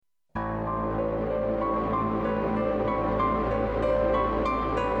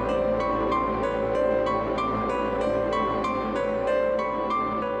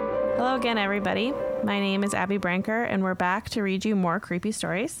again, everybody. My name is Abby Branker, and we're back to read you more creepy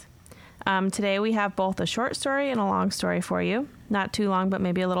stories. Today we have both a short story and a long story for you. Not too long, but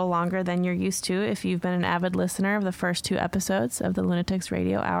maybe a little longer than you're used to if you've been an avid listener of the first 2 episodes of the Lunatics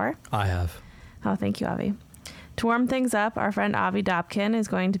Radio Hour. I have. Oh, thank you, Avi. To warm things up, our friend Avi Dobkin is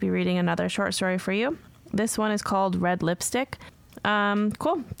going to be reading another short story for you. This one is called Red Lipstick.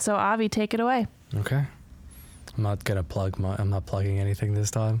 Cool. So, Avi, take it away. Okay. I'm not plugging anything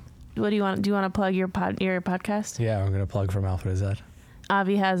this time. What do you want? Do you want to plug your podcast? Yeah, I'm going to plug from Alpha to Z.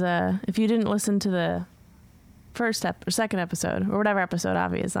 Avi has if you didn't listen to the second episode, or whatever episode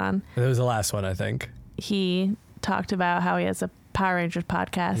Avi is on. It was the last one, I think. He talked about how he has a Power Rangers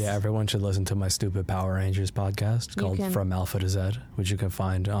podcast. Yeah, everyone should listen to my stupid Power Rangers podcast called From Alpha to Z, which you can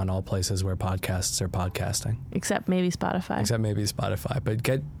find on all places where podcasts are podcasting. Except maybe Spotify. But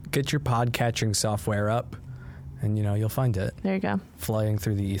get your podcatching software up, and you'll find it. There you go. Flying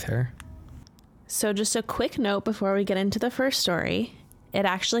through the ether. So just a quick note before we get into the first story. It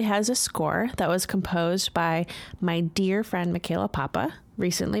actually has a score that was composed by my dear friend Michaela Papa,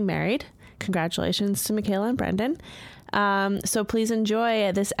 recently married. Congratulations to Michaela and Brendan. So please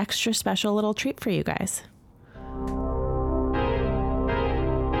enjoy this extra special little treat for you guys.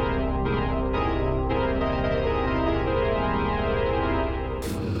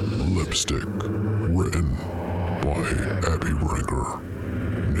 Lipstick, written by Abby Branker,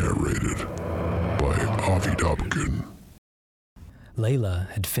 narrated by Avi Dobkin. Layla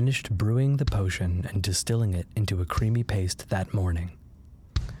had finished brewing the potion and distilling it into a creamy paste that morning.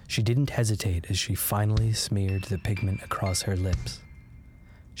 She didn't hesitate as she finally smeared the pigment across her lips.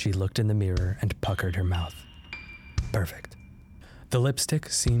 She looked in the mirror and puckered her mouth. Perfect. The lipstick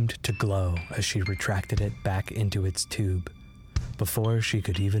seemed to glow as she retracted it back into its tube. Before she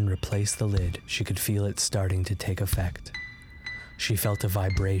could even replace the lid, she could feel it starting to take effect. She felt a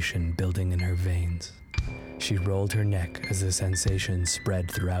vibration building in her veins. She rolled her neck as the sensation spread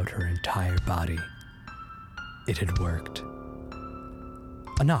throughout her entire body. It had worked.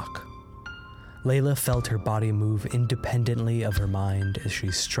 A knock. Layla felt her body move independently of her mind as she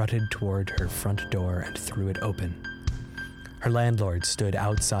strutted toward her front door and threw it open. Her landlord stood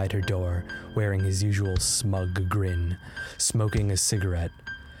outside her door, wearing his usual smug grin, smoking a cigarette.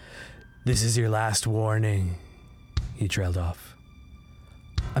 "This is your last warning," he trailed off.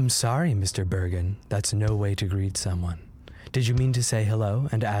 "I'm sorry, Mr. Bergen. That's no way to greet someone. Did you mean to say hello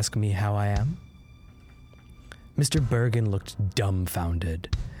and ask me how I am?" Mr. Bergen looked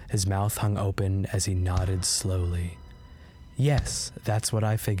dumbfounded. His mouth hung open as he nodded slowly. "Yes, that's what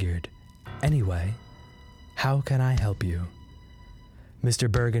I figured. Anyway, how can I help you?" Mr.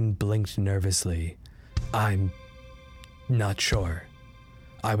 Bergen blinked nervously. "I'm not sure.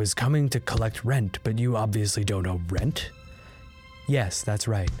 I was coming to collect rent, but you obviously don't owe rent." "Yes, that's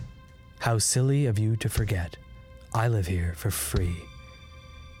right. How silly of you to forget. I live here for free."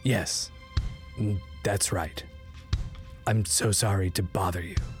 "Yes, that's right. I'm so sorry to bother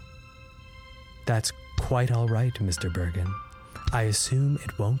you." "That's quite all right, Mr. Bergen. I assume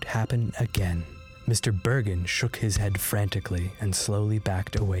it won't happen again." Mr. Bergen shook his head frantically and slowly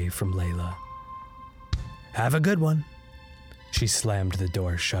backed away from Layla. "Have a good one." She slammed the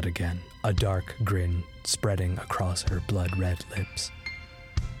door shut again, a dark grin spreading across her blood-red lips.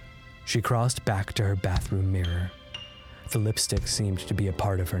 She crossed back to her bathroom mirror. The lipstick seemed to be a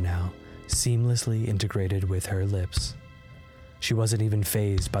part of her now, seamlessly integrated with her lips. She wasn't even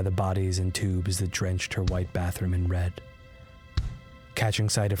fazed by the bodies and tubes that drenched her white bathroom in red. Catching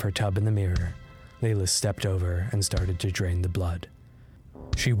sight of her tub in the mirror, Layla stepped over and started to drain the blood.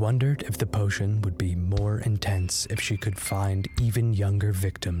 She wondered if the potion would be more intense if she could find even younger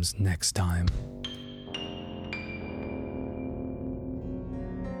victims next time.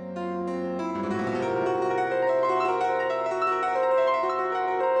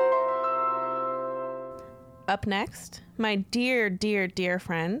 Up next, my dear, dear, dear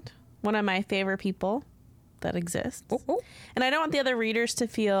friend, one of my favorite people that exists. Oh. And I don't want the other readers to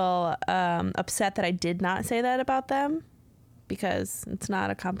feel upset that I did not say that about them, because it's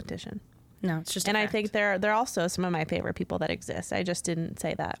not a competition. No, it's just a fact. I think they're also some of my favorite people that exist. I just didn't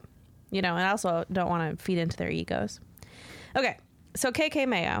say that. And I also don't want to feed into their egos. Okay, so KK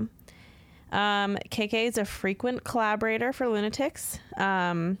Mayo. KK is a frequent collaborator for Lunatics.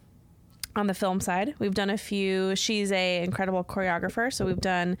 On the film side, we've done a few. She's a incredible choreographer, so we've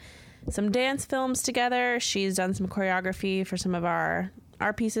done some dance films together. She's done some choreography for some of our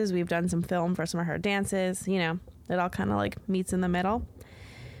pieces. We've done some film for some of her dances. It all kind of like meets in the middle.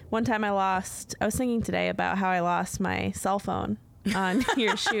 One time I was thinking today about how I lost my cell phone on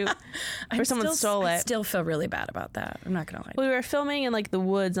your shoot, or someone stole it. I still feel really bad about that. I'm not gonna lie. We were filming in like the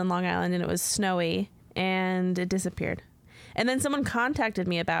woods on Long Island, and it was snowy, and it disappeared. And then someone contacted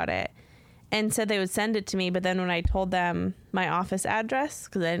me about it and said they would send it to me. But then when I told them my office address,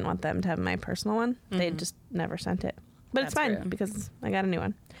 because I didn't want them to have my personal one, they just never sent it. But it's fine because I got a new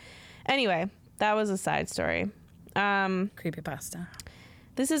one. Anyway, that was a side story. Creepypasta.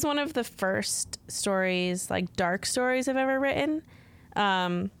 This is one of the first stories, like dark stories I've ever written.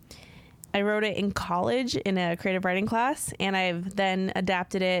 I wrote it in college in a creative writing class, and I've then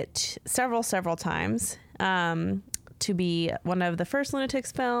adapted it several times to be one of the first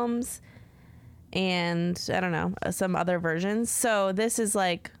Lunatics films, and I don't know, some other versions. So this is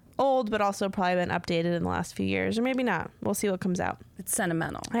like old, but also probably been updated in the last few years, or maybe not. We'll see what comes out. It's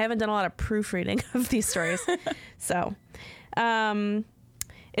sentimental. I haven't done a lot of proofreading of these stories. So, okay.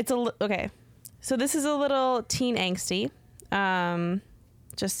 So this is a little teen angsty,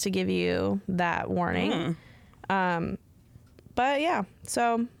 just to give you that warning. But yeah,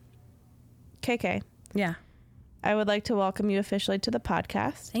 so KK. Yeah. I would like to welcome you officially to the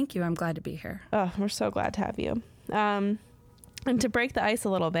podcast. Thank you. I'm glad to be here. Oh, we're so glad to have you. And to break the ice a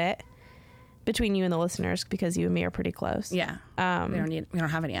little bit between you and the listeners, because you and me are pretty close. Yeah. We don't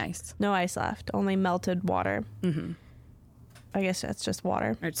have any ice. No ice left, only melted water. Mm-hmm. I guess that's just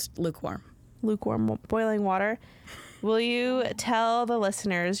water. It's lukewarm. Lukewarm, boiling water. Will you tell the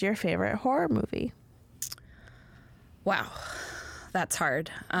listeners your favorite horror movie? Wow. That's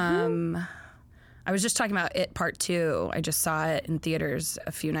hard. I was just talking about It Part 2. I just saw it in theaters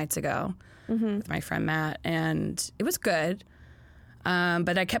a few nights ago with my friend Matt, and it was good.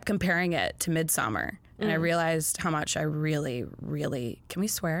 But I kept comparing it to Midsommar, and I realized how much I really, really... Can we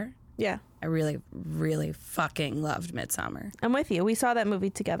swear? Yeah. I really, really fucking loved Midsommar. I'm with you. We saw that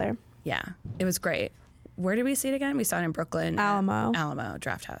movie together. Yeah. It was great. Where did we see it again? We saw it in Brooklyn. Alamo. Alamo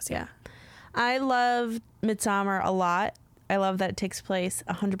Draft House, yeah. I love Midsommar a lot. I love that it takes place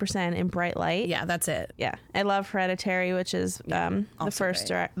 100% in bright light. Yeah, that's it. Yeah. I love Hereditary, which is the first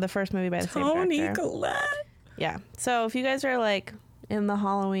movie by the same director. Toni Collette. Yeah. So if you guys are like in the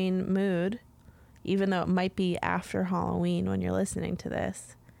Halloween mood, even though it might be after Halloween when you're listening to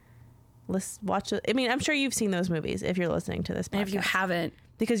this, let's watch it. I mean, I'm sure you've seen those movies if you're listening to this podcast. And if you haven't,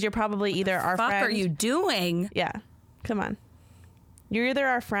 because you're probably either our friend. What are you doing? Yeah. Come on. You're either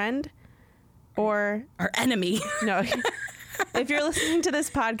our friend or our enemy. No. If you're listening to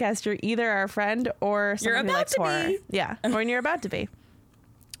this podcast, you're either our friend or someone who likes horror. Be. Yeah. Or you're about to be.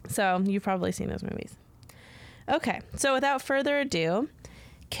 So you've probably seen those movies. Okay. So without further ado,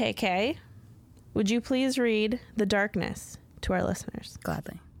 KK, would you please read The Darkness to our listeners?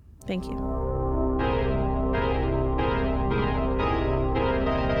 Gladly. Thank you.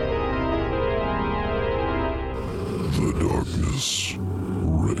 The Darkness,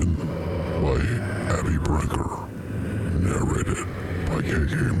 written by Abby Brinker, narrated by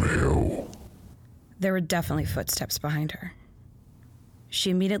KK Mayo. There were definitely footsteps behind her. She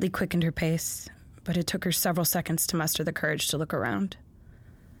immediately quickened her pace, but it took her several seconds to muster the courage to look around.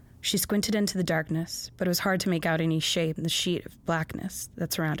 She squinted into the darkness, but it was hard to make out any shape in the sheet of blackness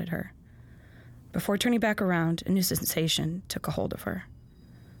that surrounded her. Before turning back around, a new sensation took a hold of her.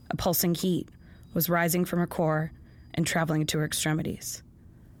 A pulsing heat was rising from her core and traveling to her extremities.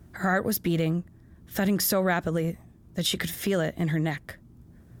 Her heart was beating, thudding so rapidly that she could feel it in her neck.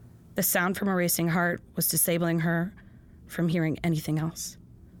 The sound from her racing heart was disabling her from hearing anything else.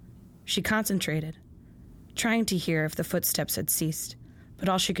 She concentrated, trying to hear if the footsteps had ceased, but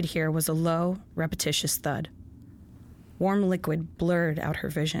all she could hear was a low, repetitious thud. Warm liquid blurred out her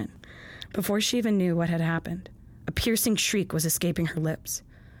vision. Before she even knew what had happened, a piercing shriek was escaping her lips.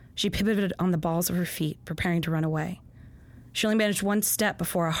 She pivoted on the balls of her feet, preparing to run away. She only managed one step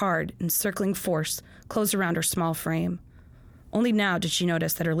before a hard, encircling force closed around her small frame. Only now did she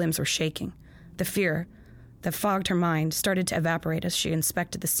notice that her limbs were shaking. The fear that fogged her mind started to evaporate as she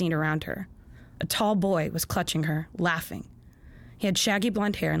inspected the scene around her. A tall boy was clutching her, laughing. He had shaggy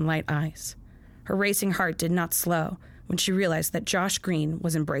blonde hair and light eyes. Her racing heart did not slow when she realized that Josh Green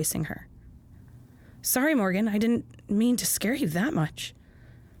was embracing her. "Sorry, Morgan, I didn't mean to scare you that much."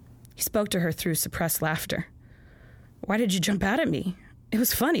 He spoke to her through suppressed laughter. "Why did you jump out at me? It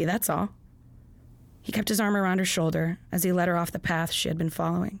was funny, that's all." He kept his arm around her shoulder as he led her off the path she had been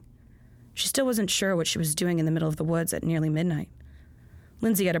following. She still wasn't sure what she was doing in the middle of the woods at nearly midnight.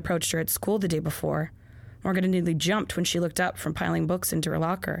 Lindsay had approached her at school the day before. Morgan had nearly jumped when she looked up from piling books into her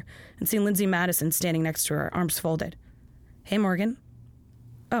locker and seen Lindsay Madison standing next to her, arms folded. "Hey, Morgan."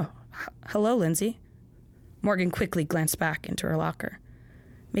 "Oh, hello, Lindsay." Morgan quickly glanced back into her locker.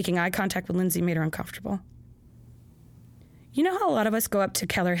 Making eye contact with Lindsay made her uncomfortable. You know how a lot of us go up to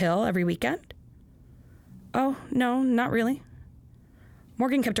Keller Hill every weekend? Oh, no, not really.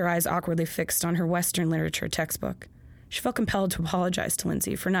 Morgan kept her eyes awkwardly fixed on her Western literature textbook. She felt compelled to apologize to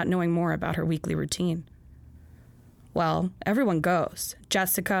Lindsay for not knowing more about her weekly routine. Well, everyone goes.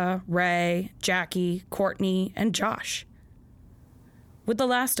 Jessica, Ray, Jackie, Courtney, and Josh. With the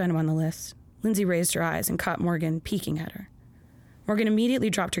last item on the list, Lindsay raised her eyes and caught Morgan peeking at her. Morgan immediately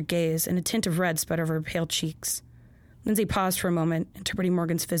dropped her gaze, and a tint of red spread over her pale cheeks. Lindsay paused for a moment, interpreting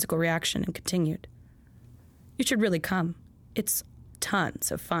Morgan's physical reaction, and continued. You should really come. It's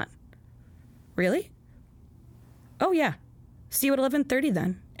tons of fun. Really? Oh, yeah. See you at 11:30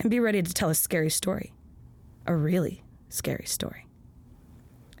 then, and be ready to tell a scary story. A really scary story.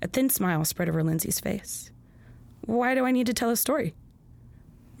 A thin smile spread over Lindsay's face. Why do I need to tell a story?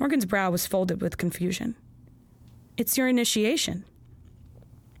 Morgan's brow was folded with confusion. It's your initiation.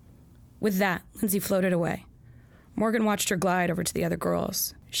 With that, Lindsay floated away. Morgan watched her glide over to the other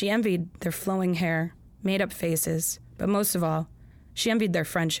girls. She envied their flowing hair, made-up faces, but most of all, she envied their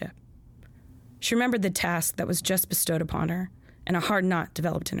friendship. She remembered the task that was just bestowed upon her, and a hard knot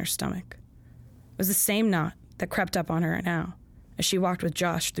developed in her stomach. It was the same knot that crept up on her now, as she walked with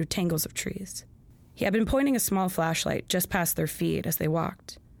Josh through tangles of trees. He had been pointing a small flashlight just past their feet as they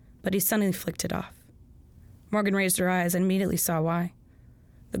walked, but he suddenly flicked it off. Morgan raised her eyes and immediately saw why.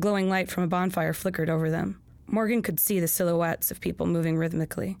 The glowing light from a bonfire flickered over them. Morgan could see the silhouettes of people moving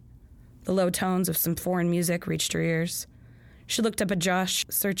rhythmically. The low tones of some foreign music reached her ears. She looked up at Josh,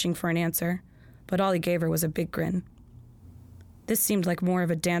 searching for an answer, but all he gave her was a big grin. This seemed like more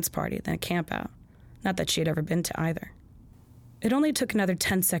of a dance party than a campout, not that she had ever been to either. It only took another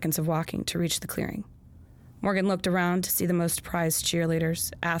 10 seconds of walking to reach the clearing. Morgan looked around to see the most prized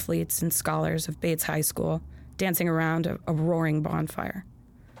cheerleaders, athletes, and scholars of Bates High School dancing around a roaring bonfire.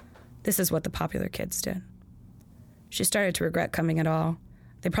 This is what the popular kids did. She started to regret coming at all.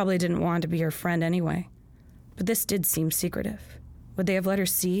 They probably didn't want to be her friend anyway. But this did seem secretive. Would they have let her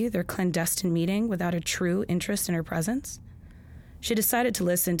see their clandestine meeting without a true interest in her presence? She decided to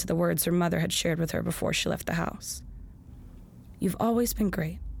listen to the words her mother had shared with her before she left the house. You've always been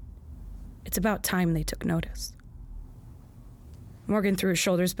great. It's about time they took notice. Morgan threw her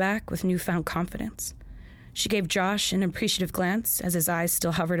shoulders back with newfound confidence. She gave Josh an appreciative glance as his eyes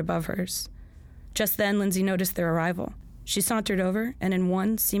still hovered above hers. Just then, Lindsay noticed their arrival. She sauntered over and in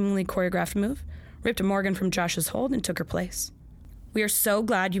one seemingly choreographed move, ripped Morgan from Josh's hold and took her place. We are so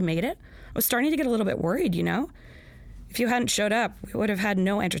glad you made it. I was starting to get a little bit worried, you know? If you hadn't showed up, we would have had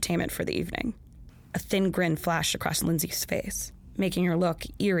no entertainment for the evening. A thin grin flashed across Lindsay's face, making her look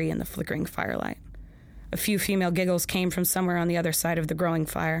eerie in the flickering firelight. A few female giggles came from somewhere on the other side of the growing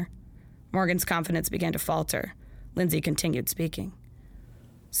fire. Morgan's confidence began to falter. Lindsay continued speaking.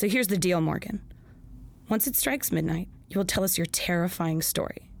 So here's the deal, Morgan. Once it strikes midnight, you will tell us your terrifying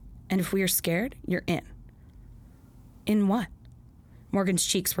story. And if we are scared, you're in. In what? Morgan's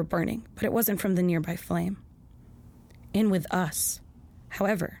cheeks were burning, but it wasn't from the nearby flame. In with us.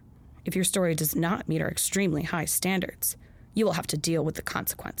 However, if your story does not meet our extremely high standards, you will have to deal with the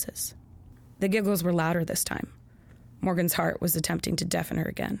consequences. The giggles were louder this time. Morgan's heart was attempting to deafen her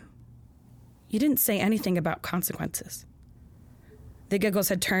again. You didn't say anything about consequences. The giggles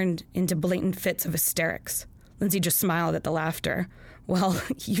had turned into blatant fits of hysterics. Lindsay just smiled at the laughter. Well,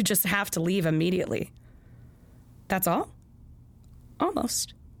 you just have to leave immediately. That's all?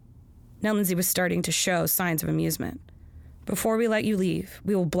 Almost. Now Lindsay was starting to show signs of amusement. Before we let you leave,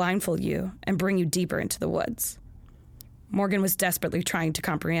 we will blindfold you and bring you deeper into the woods. Morgan was desperately trying to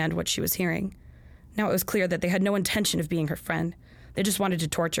comprehend what she was hearing. Now it was clear that they had no intention of being her friend. They just wanted to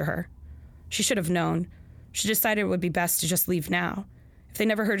torture her. She should have known. She decided it would be best to just leave now. If they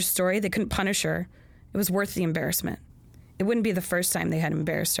never heard her story, they couldn't punish her. It was worth the embarrassment. It wouldn't be the first time they had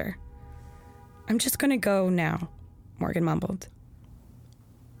embarrassed her. I'm just going to go now, Morgan mumbled.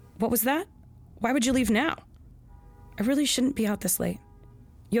 What was that? Why would you leave now? I really shouldn't be out this late.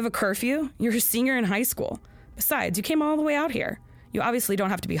 You have a curfew? You're a senior in high school. Besides, you came all the way out here. You obviously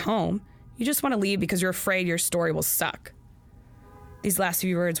don't have to be home. You just want to leave because you're afraid your story will suck. These last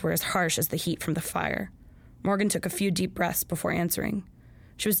few words were as harsh as the heat from the fire. Morgan took a few deep breaths before answering.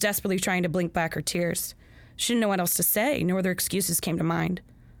 She was desperately trying to blink back her tears. She didn't know what else to say. No other excuses came to mind.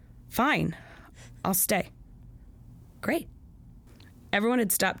 Fine. I'll stay. Great. Everyone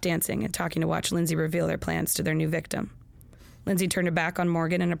had stopped dancing and talking to watch Lindsay reveal their plans to their new victim. Lindsay turned her back on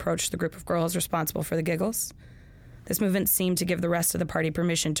Morgan and approached the group of girls responsible for the giggles. This movement seemed to give the rest of the party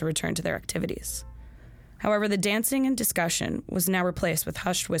permission to return to their activities. However, the dancing and discussion was now replaced with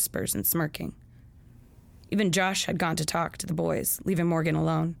hushed whispers and smirking. Even Josh had gone to talk to the boys, leaving Morgan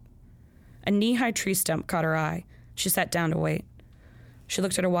alone. A knee-high tree stump caught her eye. She sat down to wait. She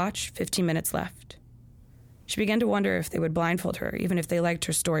looked at her watch, 15 minutes left. She began to wonder if they would blindfold her, even if they liked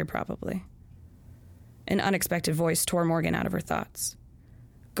her story, probably. An unexpected voice tore Morgan out of her thoughts.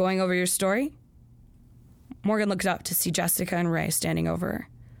 "Going over your story?" Morgan looked up to see Jessica and Ray standing over her.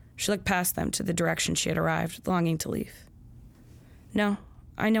 She looked past them to the direction she had arrived, longing to leave. "No,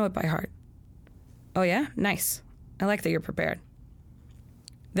 I know it by heart." "Oh yeah? Nice. I like that you're prepared."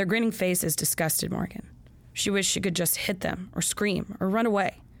 Their grinning faces disgusted Morgan. She wished she could just hit them, or scream, or run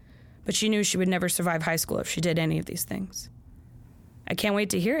away. But she knew she would never survive high school if she did any of these things. "I can't wait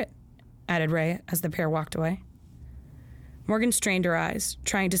to hear it," added Ray as the pair walked away. Morgan strained her eyes,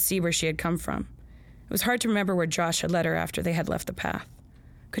 trying to see where she had come from. It was hard to remember where Josh had led her after they had left the path.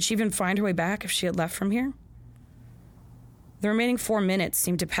 Could she even find her way back if she had left from here? The remaining 4 minutes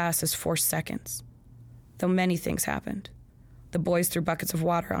seemed to pass as 4 seconds, though many things happened. The boys threw buckets of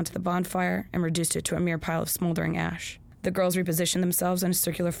water onto the bonfire and reduced it to a mere pile of smoldering ash. The girls repositioned themselves in a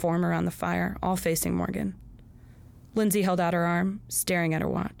circular form around the fire, all facing Morgan. Lindsay held out her arm, staring at her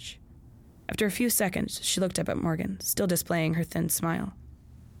watch. After a few seconds, she looked up at Morgan, still displaying her thin smile.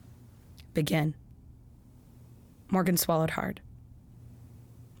 "Begin." Morgan swallowed hard.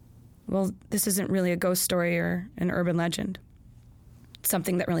 "Well, this isn't really a ghost story or an urban legend. It's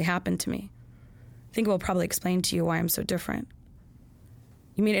something that really happened to me. I think it will probably explain to you why I'm so different."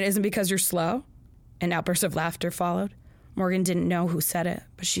 "You mean it isn't because you're slow?" An outburst of laughter followed. Morgan didn't know who said it,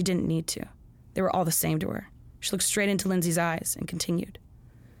 but she didn't need to. They were all the same to her. She looked straight into Lindsay's eyes and continued.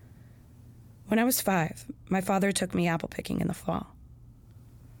 "When I was 5, my father took me apple picking in the fall.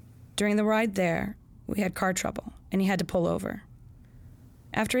 During the ride there, we had car trouble, and he had to pull over.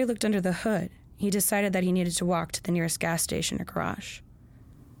 After he looked under the hood, he decided that he needed to walk to the nearest gas station or garage.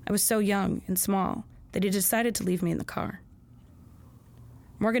 I was so young and small that he decided to leave me in the car."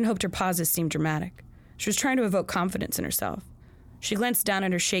 Morgan hoped her pauses seemed dramatic. She was trying to evoke confidence in herself. She glanced down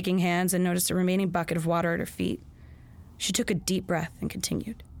at her shaking hands and noticed a remaining bucket of water at her feet. She took a deep breath and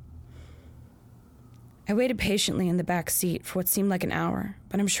continued. "I waited patiently in the back seat for what seemed like an hour,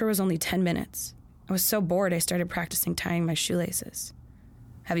 but I'm sure it was only 10 minutes. I was so bored I started practicing tying my shoelaces."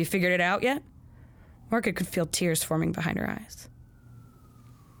 "Have you figured it out yet?" Morgan could feel tears forming behind her eyes.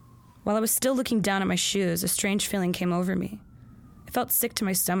 "While I was still looking down at my shoes, a strange feeling came over me. I felt sick to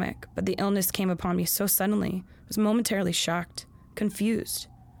my stomach, but the illness came upon me so suddenly, I was momentarily shocked, confused.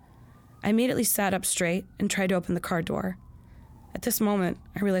 I immediately sat up straight and tried to open the car door. At this moment,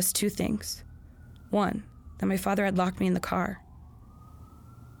 I realized 2 things. 1, that my father had locked me in the car."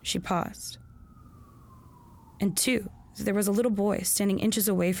 She paused. "And 2, that there was a little boy standing inches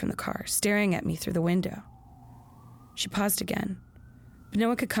away from the car, staring at me through the window." She paused again, but no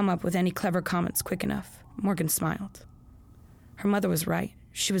one could come up with any clever comments quick enough. Morgan smiled. Her mother was right.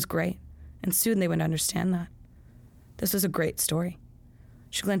 She was great, and soon they would understand that. This was a great story.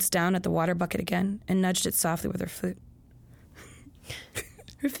 She glanced down at the water bucket again and nudged it softly with her foot.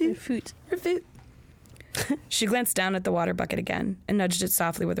 Her foot. She glanced down at the water bucket again and nudged it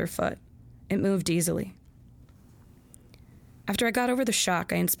softly with her foot. It moved easily. After I got over the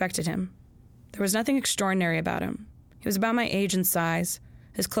shock, I inspected him. There was nothing extraordinary about him. He was about my age and size.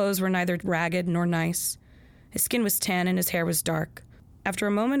 His clothes were neither ragged nor nice. His skin was tan and his hair was dark. After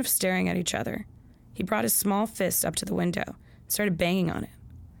a moment of staring at each other, he brought his small fist up to the window and started banging on it.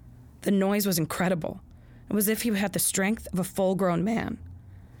 The noise was incredible. It was as if he had the strength of a full-grown man.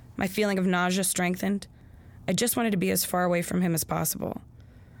 My feeling of nausea strengthened. I just wanted to be as far away from him as possible.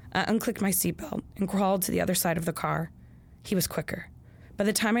 I unclicked my seatbelt and crawled to the other side of the car. He was quicker. By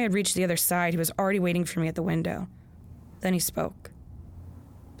the time I had reached the other side, he was already waiting for me at the window. Then he spoke.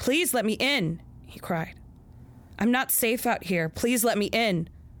 "Please let me in," he cried. "I'm not safe out here. Please let me in."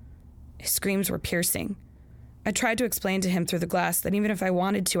 His screams were piercing. I tried to explain to him through the glass that even if I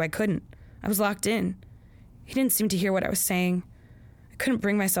wanted to, I couldn't. I was locked in. He didn't seem to hear what I was saying. I couldn't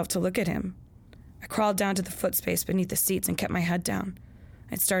bring myself to look at him. I crawled down to the foot space beneath the seats and kept my head down.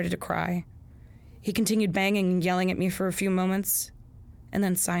 I started to cry. He continued banging and yelling at me for a few moments, and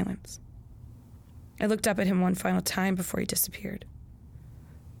then silence. I looked up at him one final time before he disappeared.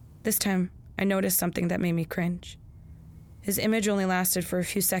 This time, I noticed something that made me cringe. His image only lasted for a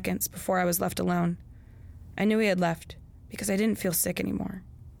few seconds before I was left alone. I knew he had left because I didn't feel sick anymore.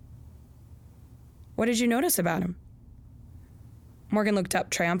 "What did you notice about him?" Morgan looked up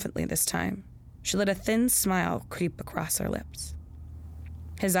triumphantly this time. She let a thin smile creep across her lips.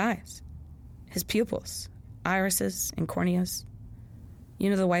 His eyes, his pupils, irises, and corneas, you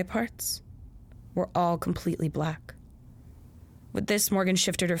know the white parts, were all completely black. With this, Morgan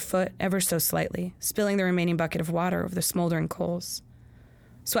shifted her foot ever so slightly, spilling the remaining bucket of water over the smoldering coals.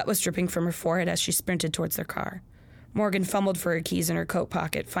 Sweat was dripping from her forehead as she sprinted towards their car. Morgan fumbled for her keys in her coat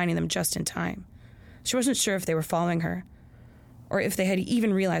pocket, finding them just in time. She wasn't sure if they were following her, or if they had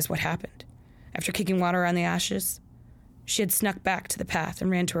even realized what happened. After kicking water on the ashes, she had snuck back to the path and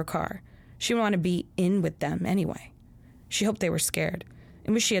ran to her car. She wanted to be in with them anyway. She hoped they were scared,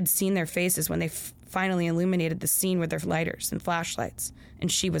 and wished she had seen their faces when they finally illuminated the scene with their lighters and flashlights,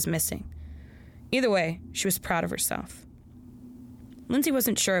 and she was missing. Either way, she was proud of herself. Lindsay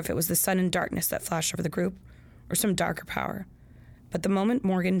wasn't sure if it was the sudden darkness that flashed over the group or some darker power, but the moment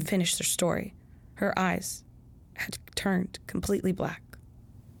Morgan finished her story, her eyes had turned completely black.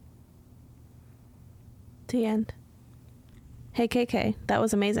 The end. Hey, KK, that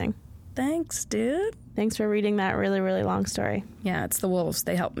was amazing. Thanks, dude. Thanks for reading that really, really long story. Yeah, it's the wolves.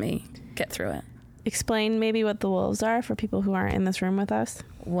 They helped me get through it. Explain maybe what the wolves are for people who aren't in this room with us.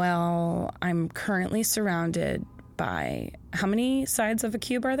 Well, I'm currently surrounded by... How many sides of a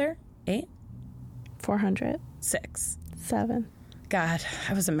cube are there? 8? 400. 6. 7. God,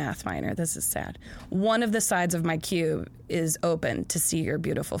 I was a math minor. This is sad. One of the sides of my cube is open to see your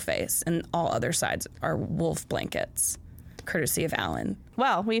beautiful face, and all other sides are wolf blankets, courtesy of Alan.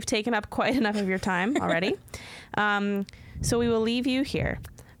 Well, we've taken up quite enough of your time already. So we will leave you here.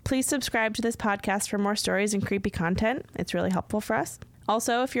 Please subscribe to this podcast for more stories and creepy content. It's really helpful for us.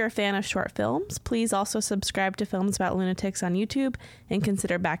 Also, if you're a fan of short films, please also subscribe to Films About Lunatics on YouTube and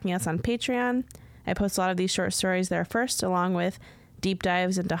consider backing us on Patreon. I post a lot of these short stories there first, along with deep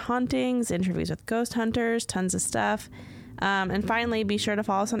dives into hauntings, interviews with ghost hunters, tons of stuff. And finally, be sure to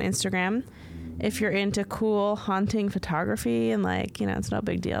follow us on Instagram if you're into cool haunting photography, and it's no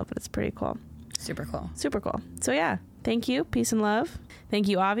big deal, but it's pretty cool. Super cool. Super cool. So yeah, thank you. Peace and love. Thank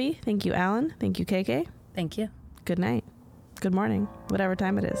you, Avi. Thank you, Alan. Thank you, KK. Thank you. Good night. Good morning. Whatever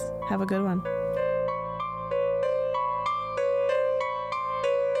time it is. Have a good one.